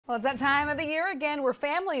Well, it's that time of the year again where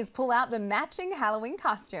families pull out the matching Halloween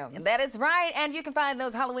costumes. That is right, and you can find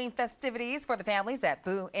those Halloween festivities for the families at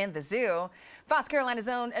Boo in the Zoo. Fox Carolina's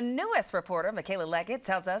own newest reporter, Michaela Leggett,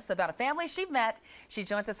 tells us about a family she met. She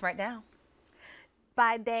joins us right now.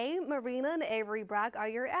 By day, Marina and Avery Brock are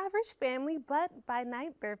your average family, but by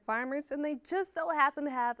night, they're farmers, and they just so happen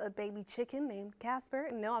to have a baby chicken named Casper.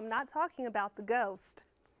 And no, I'm not talking about the ghost.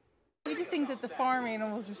 We just think that the farm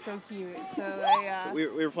animals are so cute, so we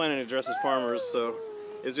were planning to dress as farmers, so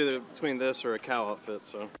it was either between this or a cow outfit.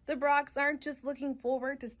 So the Brocks aren't just looking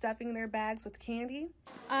forward to stuffing their bags with candy.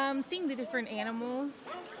 Seeing the different animals.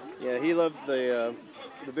 Yeah, he loves the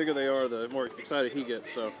bigger they are, the more excited he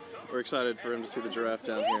gets. So we're excited for him to see the giraffe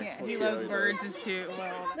down here. Yeah, he loves birds too.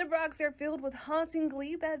 Well, the Brocks are filled with haunting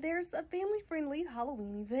glee that there's a family-friendly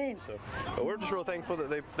Halloween event. But we're just real thankful that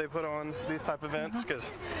they put on these type of events, because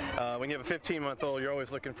when you have a 15-month-old, you're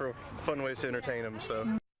always looking for fun ways to entertain them. So.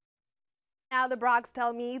 Now the Brocks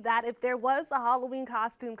tell me that if there was a Halloween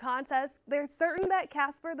costume contest, they're certain that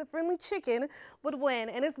Casper the friendly chicken would win.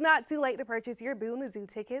 And it's not too late to purchase your Boo in the Zoo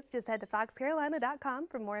tickets. Just head to foxcarolina.com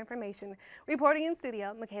for more information. Reporting in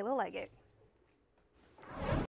studio, Michaela Leggett.